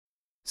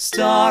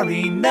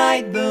Starry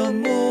night, the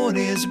moon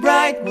is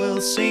bright,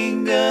 we'll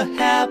sing a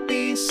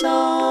happy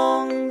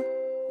song.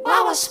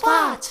 Wawa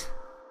Spot!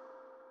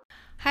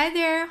 Hi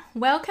there,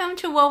 welcome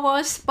to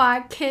Wawa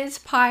Spot Kids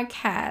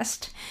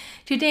Podcast.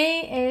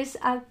 Today is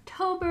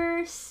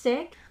October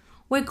 6th.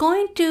 We're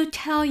going to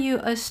tell you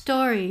a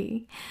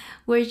story,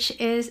 which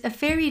is a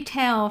fairy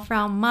tale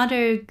from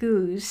Mother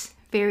Goose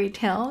Fairy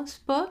Tales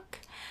book,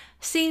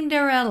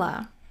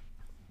 Cinderella.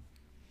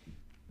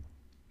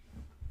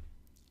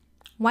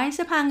 Once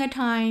upon a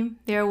time,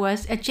 there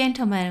was a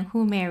gentleman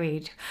who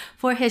married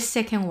for his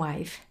second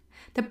wife,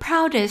 the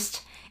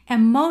proudest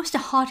and most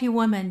haughty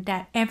woman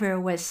that ever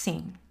was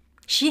seen.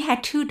 She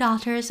had 2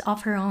 daughters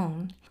of her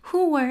own,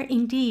 who were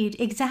indeed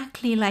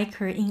exactly like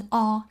her in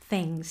all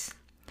things.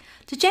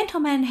 The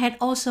gentleman had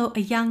also a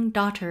young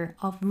daughter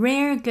of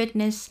rare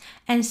goodness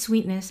and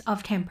sweetness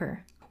of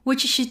temper,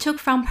 which she took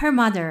from her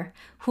mother,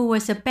 who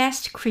was the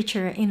best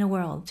creature in the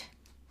world.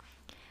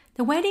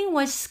 The wedding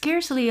was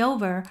scarcely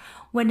over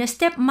when the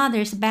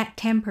stepmother's bad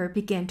temper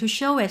began to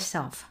show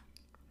itself.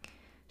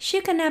 She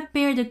could not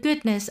bear the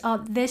goodness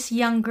of this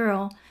young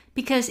girl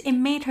because it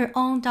made her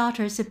own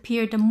daughters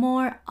appear the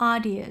more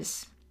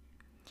odious.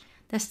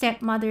 The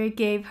stepmother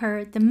gave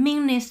her the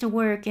meanest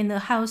work in the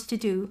house to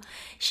do.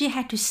 She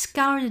had to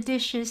scour the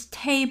dishes,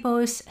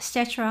 tables,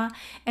 etc.,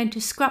 and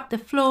to scrub the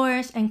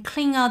floors and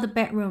clean out the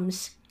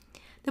bedrooms.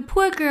 The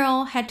poor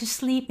girl had to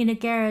sleep in the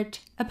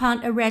garret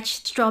upon a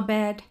wretched straw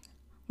bed,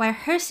 while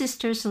her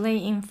sisters lay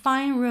in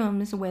fine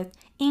rooms with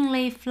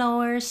inlaid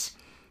floors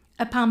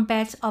upon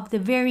beds of the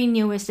very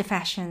newest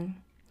fashion,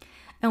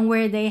 and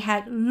where they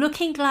had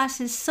looking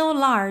glasses so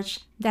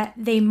large that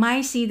they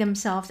might see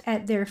themselves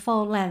at their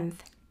full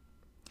length.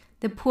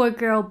 The poor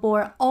girl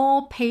bore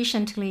all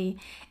patiently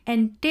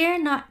and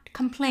dared not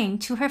complain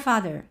to her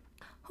father,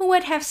 who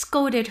would have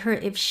scolded her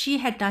if she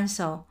had done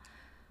so,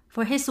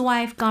 for his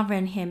wife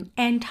governed him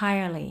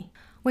entirely.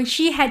 When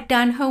she had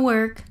done her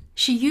work,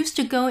 she used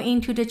to go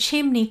into the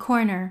chimney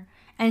corner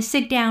and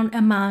sit down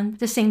among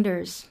the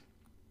cinders.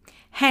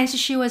 Hence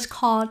she was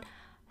called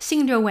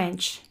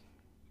Cinderwench.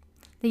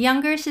 The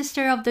younger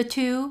sister of the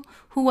 2,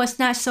 who was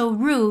not so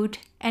rude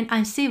and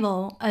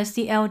uncivil as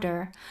the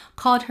elder,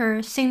 called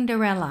her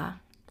Cinderella.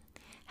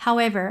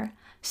 However,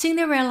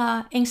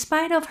 Cinderella, in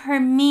spite of her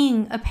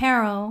mean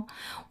apparel,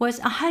 was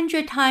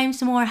 100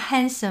 times more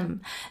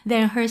handsome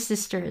than her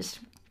sisters,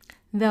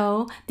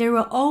 though they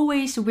were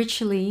always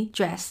richly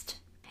dressed.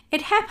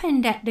 It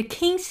happened that the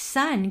king's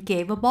son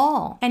gave a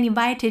ball and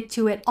invited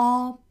to it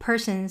all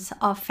persons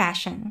of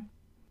fashion.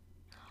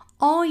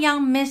 All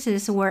young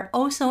misses were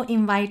also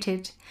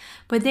invited,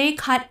 but they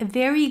cut a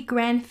very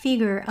grand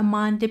figure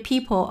among the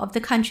people of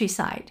the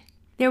countryside.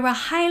 They were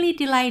highly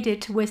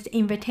delighted with the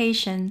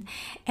invitation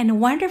and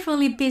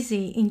wonderfully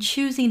busy in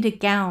choosing the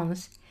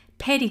gowns,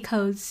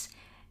 petticoats,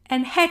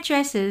 and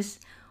headdresses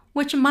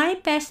which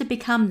might best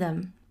become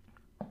them.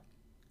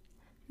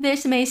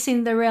 This made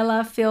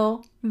Cinderella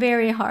feel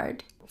very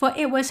hard, for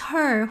it was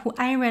her who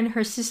ironed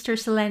her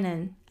sisters'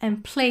 linen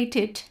and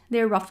plaited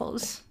their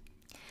ruffles.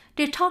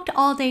 They talked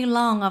all day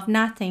long of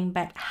nothing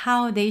but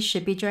how they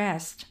should be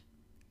dressed.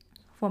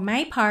 "For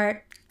my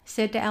part,"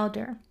 said the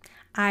elder,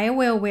 "I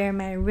will wear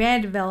my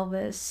red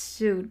velvet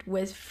suit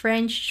with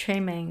French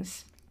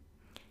trimmings."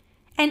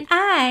 "And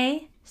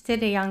I,"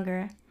 said the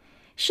younger,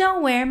 "shall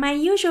wear my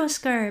usual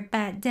skirt,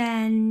 but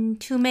then,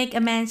 to make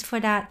amends for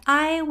that,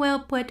 I will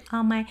put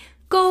on my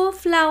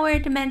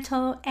gold-flowered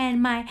mantle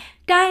and my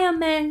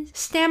diamond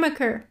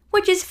stomacher,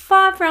 which is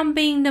far from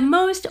being the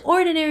most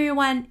ordinary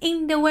one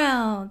in the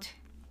world."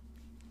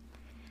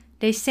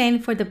 They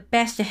sent for the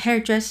best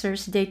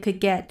hairdressers they could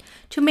get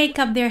to make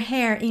up their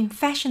hair in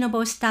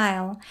fashionable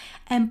style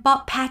and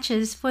bought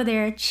patches for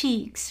their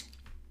cheeks.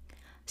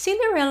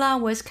 Cinderella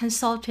was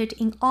consulted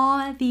in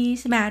all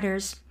these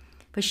matters,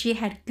 but she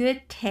had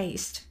good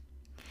taste.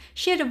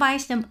 She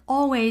advised them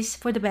always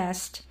for the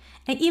best,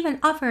 and even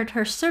offered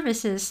her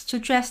services to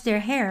dress their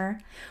hair,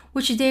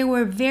 which they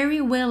were very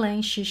willing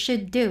she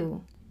should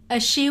do.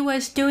 As she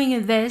was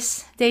doing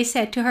this, they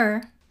said to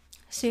her,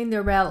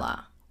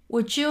 "Cinderella,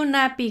 would you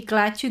not be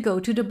glad to go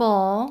to the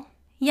ball?"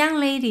 "Young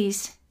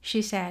ladies,"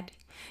 she said,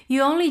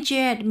 "you only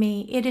jeer at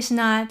me. It is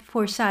not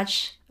for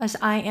such as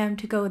I am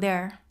to go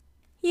there."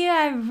 "You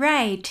are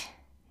right,"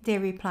 they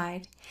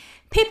replied.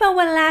 "People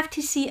would laugh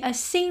to see a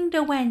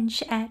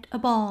Cinderwench at a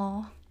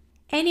ball."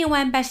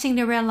 Anyone but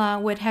Cinderella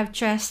would have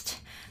dressed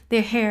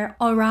their hair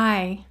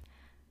awry,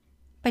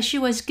 but she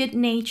was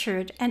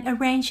good-natured and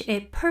arranged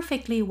it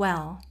perfectly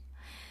well.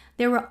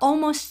 They were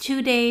almost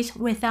 2 days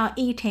without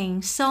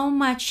eating, so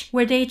much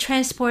were they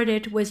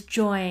transported with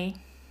joy.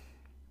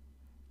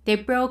 They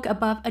broke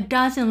above a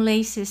dozen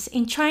laces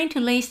in trying to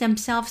lace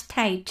themselves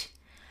tight,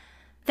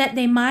 that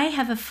they might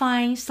have a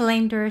fine,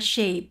 slender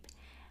shape,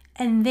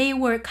 and they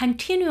were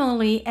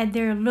continually at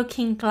their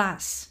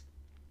looking-glass.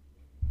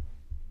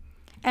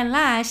 At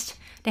last,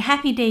 the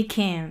happy day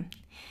came.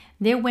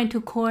 They went to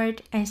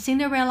court, and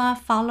Cinderella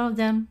followed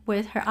them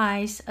with her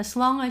eyes as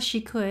long as she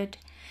could,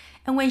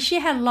 and when she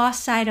had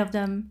lost sight of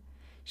them,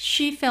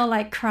 she felt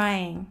like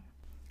crying.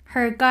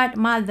 Her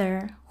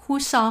godmother, who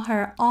saw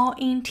her all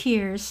in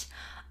tears,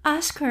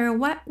 asked her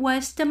what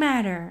was the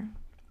matter.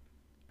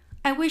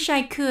 I wish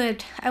I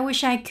could.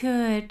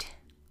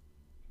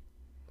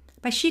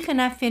 But she could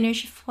not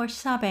finish for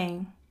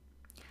sobbing.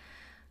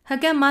 Her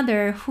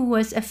godmother, who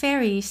was a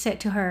fairy, said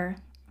to her,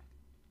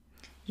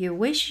 You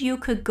wish you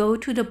could go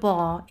to the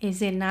ball,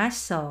 is it not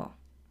so?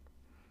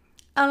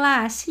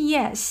 Alas,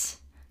 yes,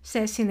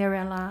 said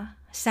Cinderella,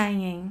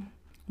 sighing.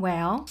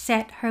 Well,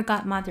 said her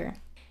godmother,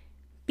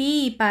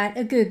 be but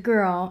a good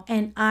girl,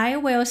 and I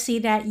will see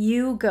that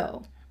you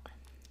go.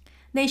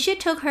 Then she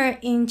took her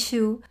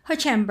into her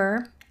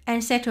chamber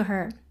and said to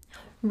her,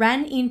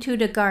 Run into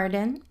the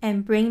garden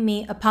and bring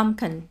me a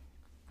pumpkin.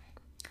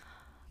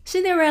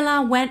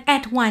 Cinderella went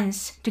at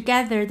once to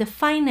gather the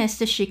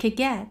finest she could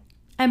get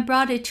and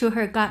brought it to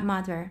her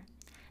godmother,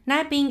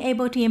 not being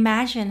able to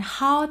imagine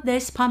how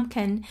this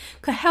pumpkin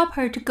could help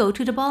her to go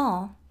to the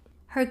ball.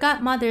 Her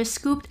godmother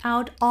scooped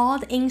out all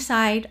the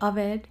inside of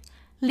it,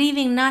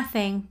 leaving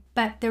nothing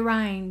but the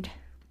rind.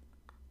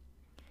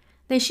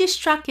 Then she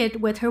struck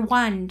it with her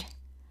wand,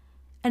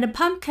 and the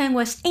pumpkin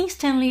was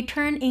instantly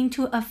turned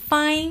into a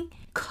fine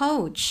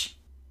coach.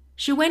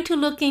 She went to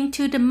look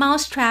into the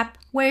mousetrap,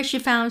 where she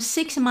found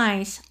 6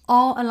 mice,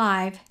 all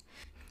alive.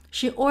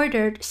 She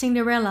ordered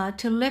Cinderella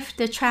to lift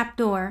the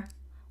trapdoor,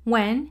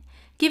 when,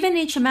 giving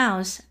each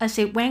mouse, as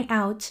it went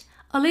out,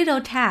 a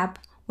little tap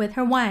with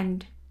her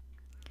wand,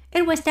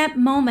 it was that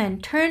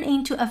moment turned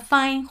into a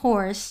fine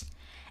horse,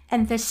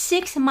 and the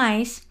 6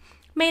 mice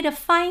made a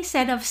fine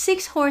set of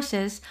 6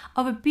 horses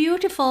of a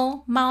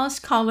beautiful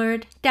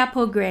mouse-colored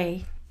dapple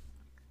gray.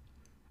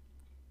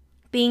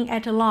 Being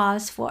at a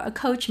loss for a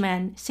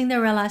coachman,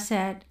 Cinderella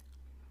said,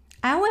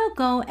 I will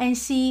go and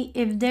see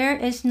if there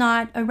is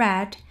not a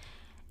rat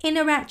in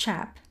a rat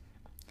trap.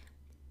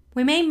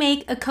 We may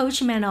make a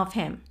coachman of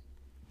him.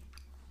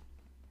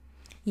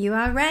 You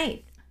are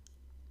right,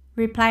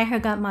 replied her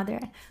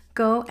godmother.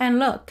 Go and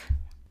look.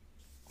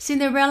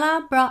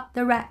 Cinderella brought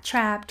the rat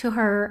trap to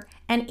her,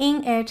 and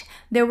in it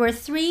there were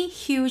 3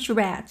 huge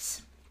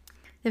rats.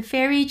 The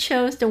fairy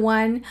chose the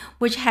one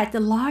which had the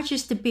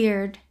largest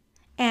beard,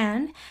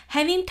 and,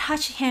 having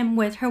touched him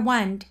with her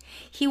wand,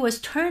 he was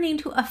turned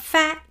into a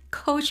fat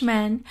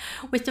coachman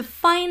with the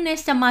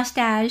finest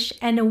mustache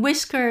and the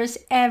whiskers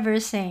ever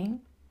seen.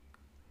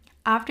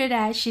 After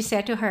that she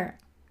said to her,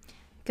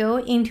 Go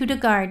into the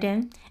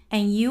garden,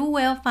 and you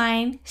will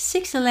find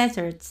 6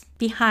 lizards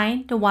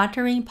behind the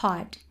watering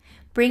pot.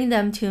 Bring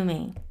them to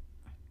me.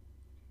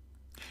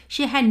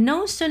 She had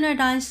no sooner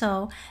done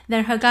so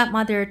than her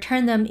godmother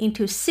turned them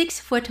into 6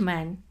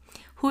 footmen,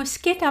 who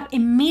skipped up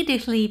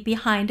immediately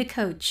behind the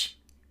coach,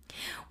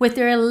 with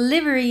their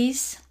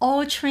liveries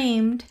all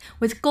trimmed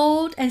with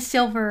gold and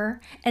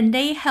silver, and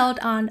they held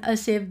on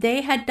as if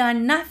they had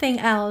done nothing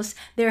else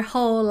their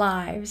whole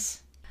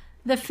lives.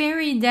 The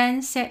fairy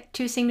then said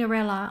to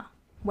Cinderella,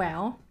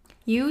 Well,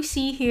 you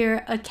see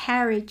here a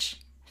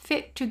carriage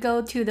fit to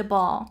go to the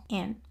ball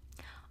in.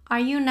 Are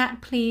you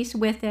not pleased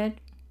with it?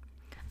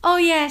 Oh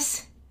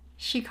yes,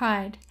 she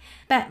cried,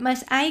 but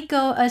must I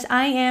go as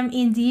I am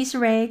in these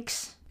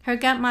rags? Her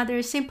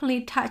godmother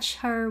simply touched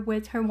her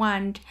with her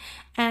wand,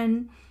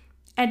 and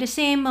at the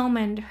same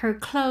moment her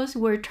clothes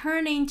were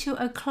turned into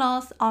a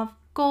cloth of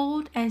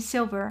gold and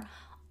silver,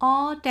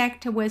 all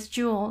decked with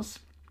jewels.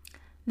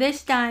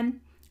 This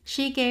done,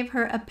 she gave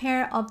her a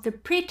pair of the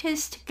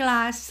prettiest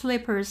glass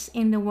slippers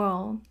in the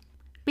world.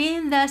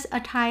 Being thus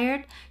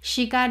attired,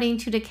 she got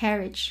into the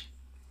carriage,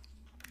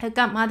 her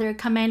godmother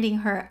commanding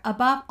her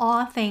above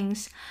all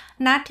things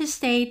not to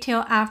stay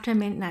till after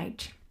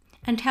midnight,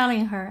 and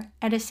telling her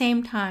at the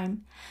same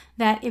time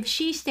that if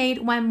she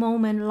stayed 1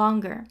 moment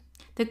longer,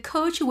 the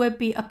coach would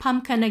be a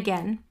pumpkin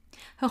again,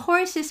 her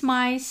horses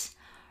mice,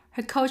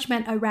 her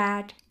coachman a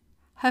rat,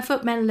 her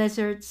footmen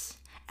lizards,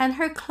 and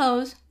her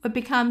clothes would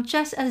become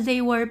just as they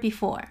were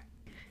before.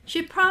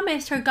 She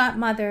promised her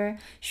godmother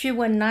she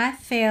would not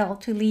fail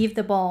to leave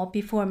the ball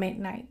before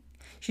midnight.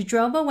 She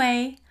drove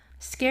away,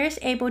 scarce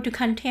able to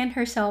contain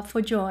herself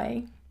for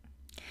joy.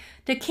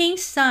 The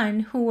king's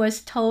son, who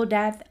was told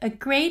that a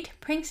great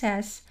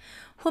princess,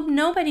 whom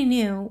nobody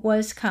knew,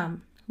 was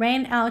come,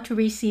 ran out to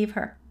receive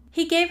her.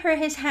 He gave her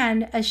his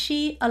hand as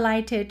she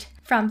alighted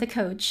from the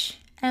coach,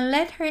 and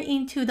led her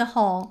into the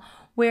hall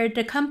where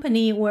the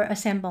company were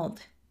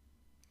assembled.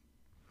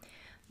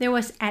 There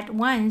was at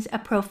once a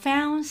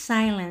profound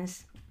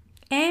silence.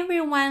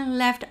 Everyone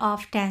left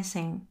off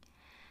dancing,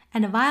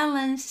 and the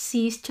violins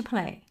ceased to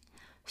play.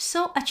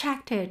 So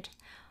attracted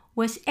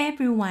was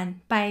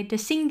everyone by the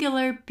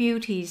singular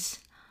beauties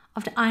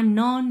of the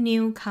unknown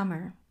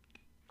newcomer.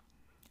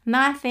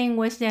 Nothing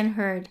was then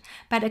heard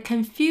but a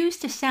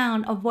confused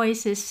sound of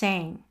voices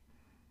saying,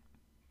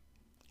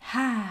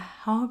 "Ah,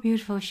 how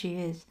beautiful she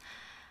is!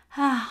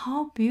 Ah,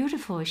 how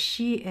beautiful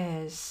she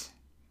is!"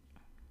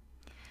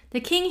 The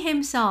king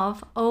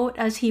himself, old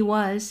as he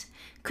was,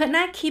 could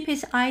not keep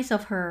his eyes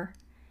off her,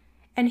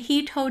 and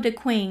he told the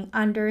queen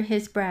under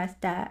his breath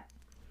that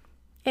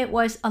it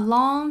was a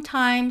long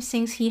time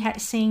since he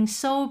had seen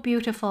so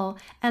beautiful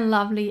and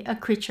lovely a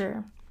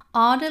creature.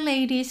 All the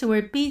ladies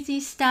were busy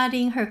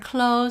studying her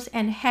clothes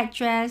and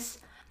headdress,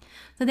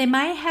 so they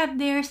might have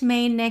theirs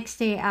made next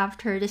day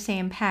after the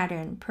same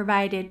pattern,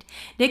 provided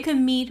they could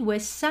meet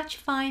with such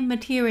fine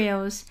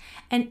materials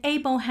and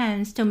able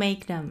hands to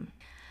make them.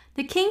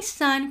 The king's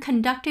son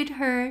conducted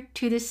her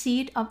to the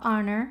seat of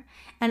honor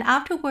and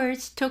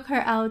afterwards took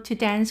her out to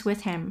dance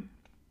with him.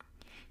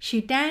 She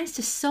danced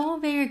so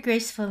very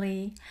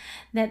gracefully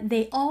that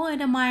they all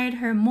admired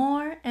her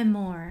more and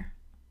more.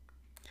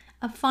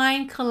 A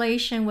fine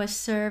collation was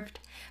served,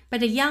 but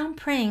the young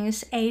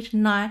prince ate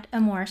not a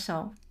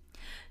morsel.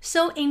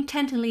 So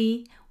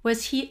intently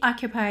was he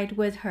occupied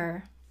with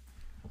her.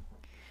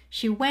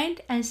 She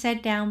went and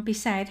sat down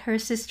beside her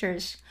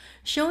sisters,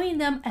 showing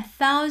them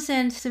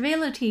 1,000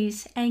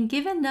 civilities and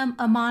giving them,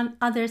 among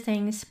other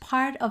things,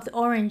 part of the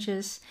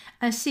oranges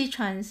and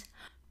citrons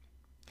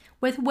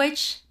with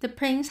which the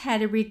prince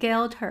had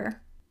regaled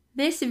her.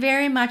 This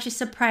very much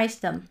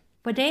surprised them,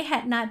 for they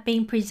had not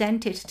been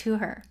presented to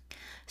her.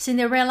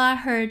 Cinderella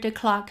heard the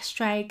clock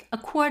strike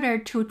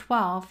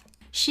 11:45.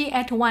 She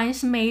at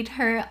once made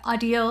her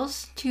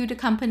adieus to the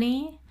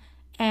company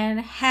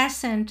and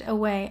hastened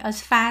away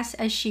as fast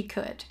as she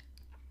could.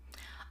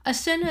 As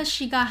soon as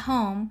she got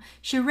home,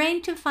 she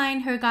ran to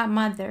find her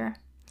godmother,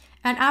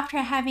 and after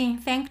having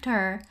thanked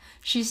her,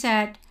 she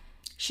said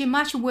she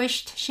much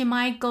wished she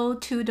might go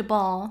to the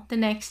ball the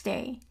next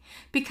day,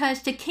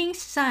 because the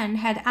king's son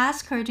had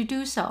asked her to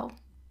do so.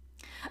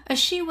 As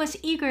she was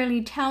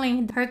eagerly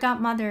telling her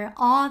godmother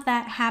all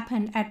that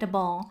happened at the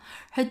ball,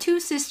 her two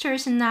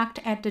sisters knocked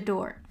at the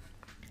door.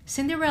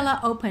 Cinderella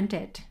opened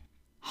it.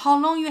 "How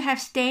long you have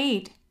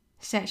stayed?"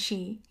 said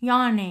she,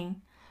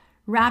 yawning,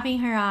 rubbing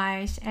her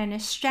eyes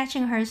and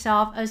stretching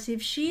herself as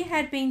if she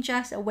had been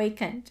just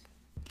awakened.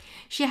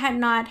 She had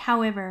not,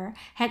 however,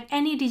 had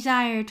any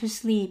desire to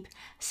sleep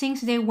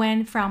since they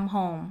went from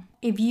home.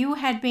 "If you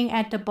had been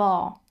at the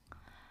ball,"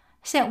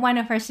 said one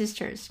of her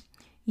sisters,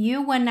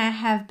 "you would not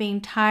have been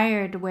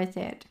tired with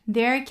it.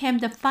 There came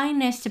the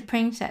finest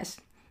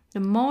princess, the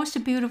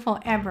most beautiful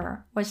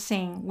ever was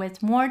seen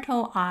with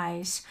mortal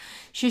eyes.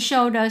 She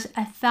showed us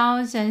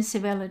 1,000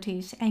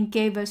 civilities and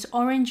gave us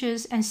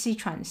oranges and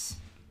citrons."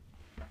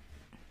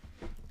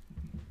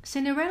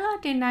 Cinderella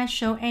did not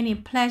show any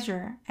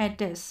pleasure at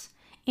this.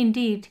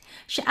 Indeed,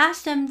 she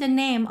asked them the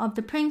name of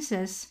the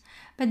princess,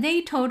 but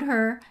they told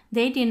her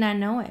they did not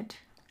know it,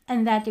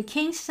 and that the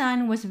king's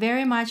son was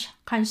very much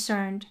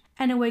concerned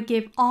and would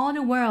give all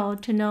the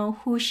world to know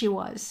who she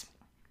was.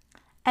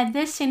 At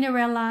this,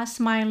 Cinderella,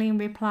 smiling,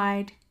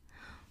 replied,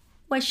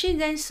 "Was she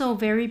then so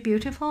very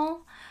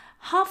beautiful?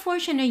 How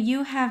fortunate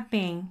you have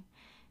been!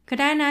 Could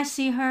I not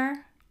see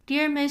her?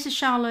 Dear Miss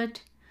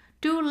Charlotte,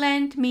 do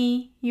lend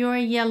me your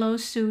yellow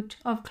suit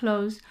of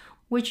clothes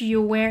which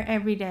you wear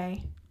every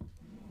day."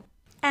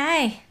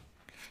 "Ay,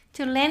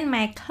 to lend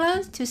my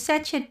clothes to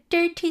such a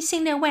dirty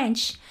cinder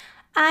wench,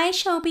 I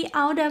shall be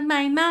out of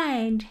my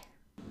mind."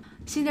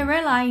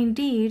 Cinderella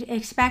indeed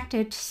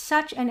expected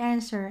such an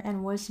answer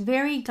and was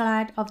very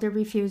glad of the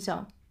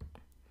refusal,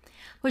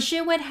 for she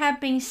would have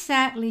been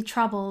sadly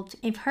troubled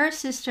if her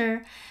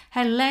sister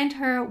had lent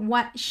her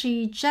what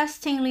she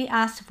jestingly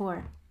asked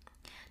for.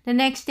 The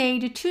next day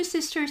the two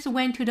sisters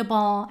went to the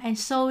ball, and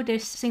so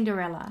did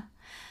Cinderella,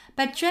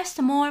 but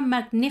dressed more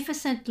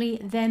magnificently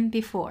than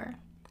before.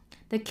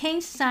 The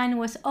king's son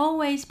was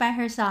always by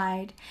her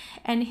side,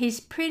 and his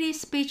pretty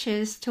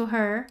speeches to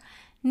her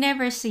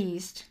never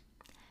ceased.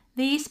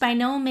 These by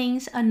no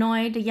means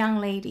annoyed the young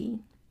lady.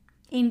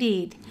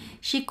 Indeed,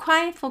 she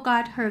quite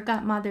forgot her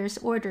godmother's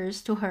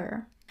orders to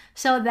her,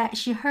 so that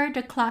she heard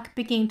the clock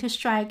begin to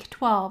strike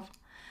 12.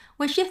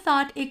 When she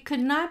thought it could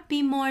not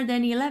be more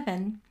than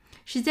 11,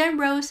 she then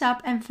rose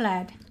up and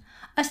fled,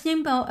 as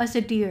nimble as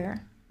a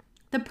deer.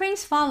 The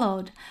prince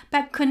followed,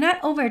 but could not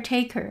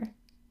overtake her.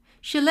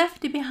 She left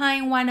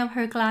behind one of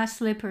her glass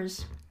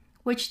slippers,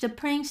 which the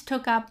prince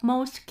took up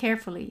most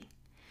carefully.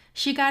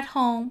 She got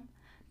home,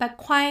 but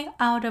quite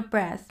out of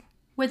breath,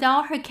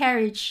 without her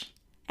carriage,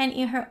 and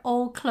in her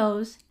old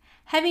clothes,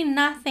 having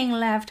nothing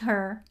left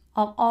her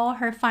of all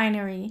her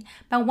finery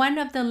but one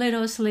of the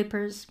little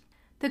slippers.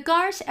 The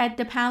guards at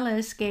the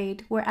palace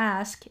gate were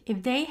asked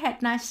if they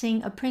had not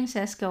seen a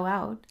princess go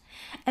out,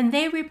 and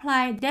they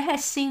replied they had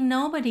seen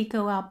nobody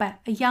go out but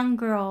a young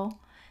girl,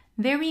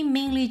 very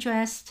meanly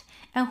dressed,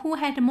 and who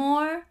had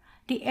more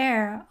the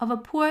air of a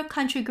poor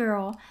country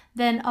girl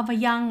than of a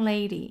young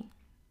lady.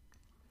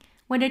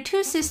 When the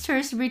two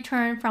sisters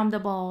returned from the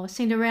ball,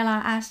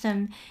 Cinderella asked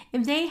them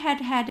if they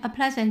had had a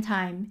pleasant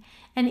time,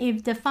 and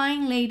if the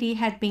fine lady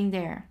had been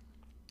there.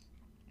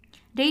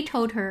 They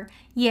told her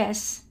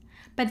yes,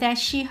 but that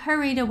she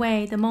hurried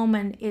away the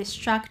moment it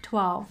struck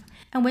 12,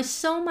 and with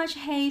so much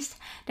haste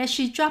that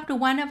she dropped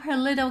one of her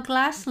little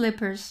glass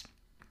slippers,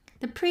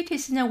 the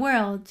prettiest in the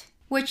world,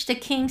 which the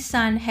king's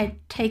son had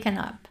taken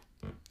up.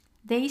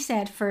 They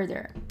said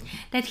further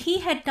that he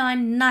had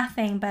done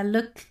nothing but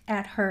look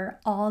at her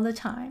all the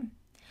time,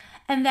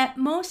 and that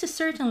most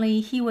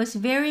certainly he was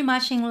very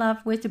much in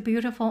love with the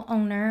beautiful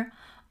owner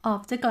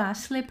of the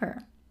glass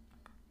slipper.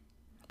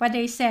 What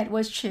they said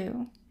was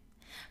true,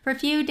 For a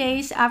few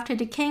days after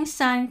the king's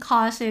son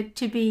caused it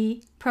to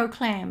be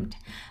proclaimed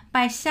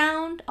by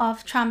sound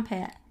of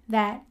trumpet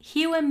that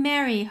he would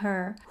marry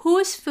her,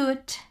 whose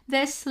foot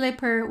this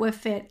slipper would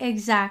fit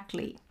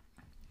exactly.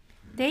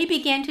 They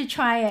began to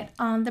try it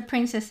on the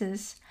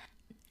princesses,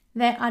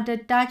 then on the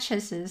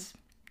duchesses,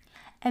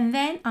 and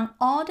then on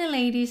all the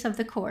ladies of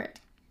the court,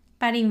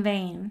 but in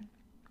vain.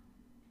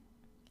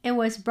 It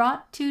was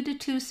brought to the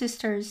two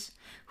sisters,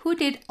 who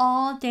did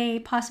all they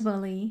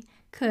possibly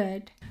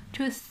could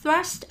to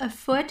thrust a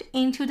foot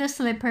into the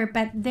slipper,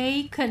 but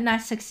they could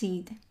not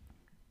succeed.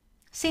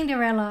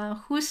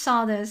 Cinderella, who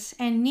saw this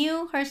and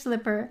knew her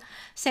slipper,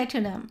 said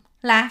to them,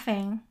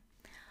 laughing,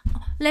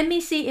 "Let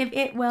me see if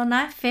it will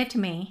not fit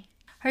me."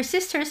 Her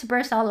sisters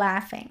burst out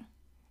laughing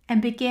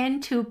and began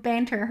to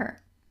banter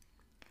her.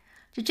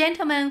 The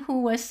gentleman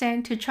who was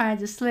sent to try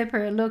the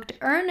slipper looked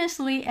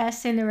earnestly at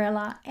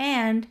Cinderella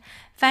and,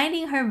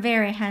 finding her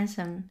very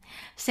handsome,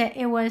 said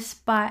it was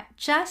but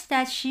just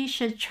that she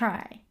should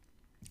try,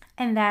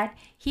 and that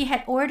he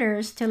had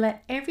orders to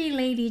let every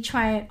lady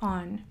try it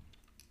on.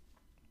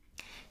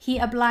 He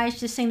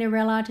obliged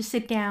Cinderella to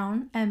sit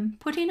down, and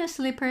putting a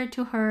slipper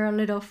to her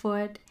little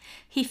foot,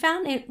 he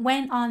found it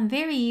went on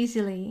very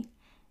easily,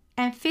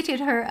 and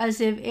fitted her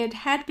as if it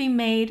had been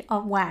made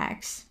of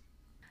wax.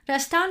 The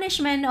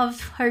astonishment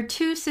of her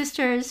two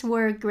sisters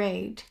were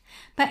great,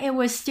 but it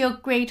was still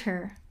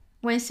greater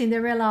when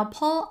Cinderella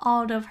pulled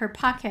out of her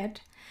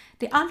pocket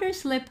the other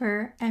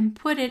slipper and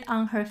put it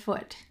on her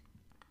foot.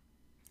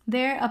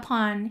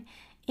 Thereupon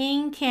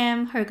in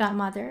came her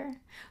godmother,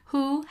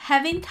 who,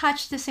 having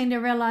touched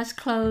Cinderella's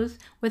clothes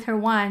with her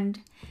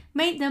wand,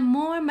 made them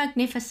more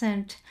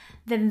magnificent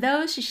than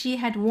those she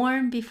had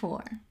worn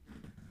before.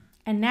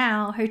 And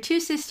now her two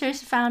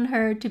sisters found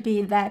her to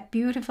be that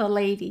beautiful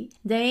lady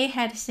they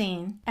had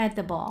seen at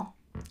the ball.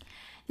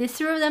 They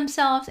threw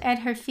themselves at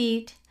her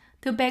feet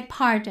to beg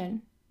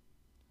pardon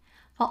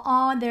for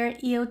all their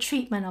ill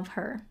treatment of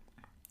her.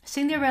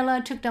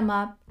 Cinderella took them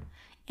up,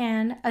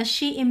 and as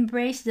she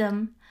embraced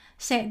them,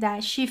 said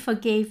that she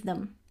forgave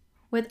them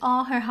with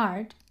all her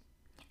heart,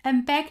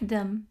 and begged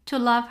them to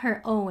love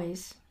her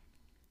always.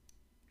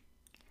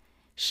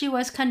 She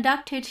was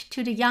conducted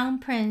to the young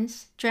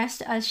prince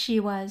dressed as she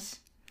was.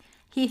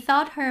 He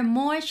thought her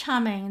more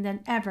charming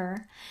than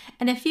ever,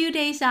 and a few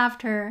days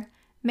after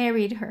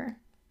married her.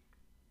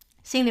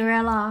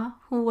 Cinderella,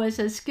 who was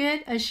as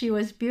good as she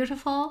was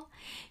beautiful,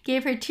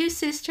 gave her two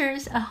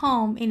sisters a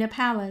home in the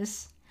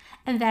palace,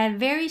 and that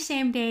very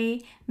same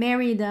day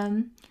married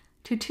them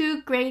to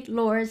two great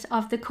lords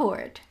of the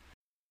court.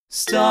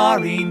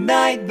 Starry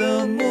night,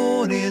 the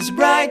moon is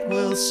bright,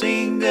 we'll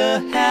sing a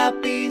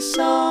happy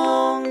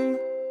song.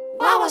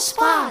 Wow, a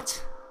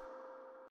spot!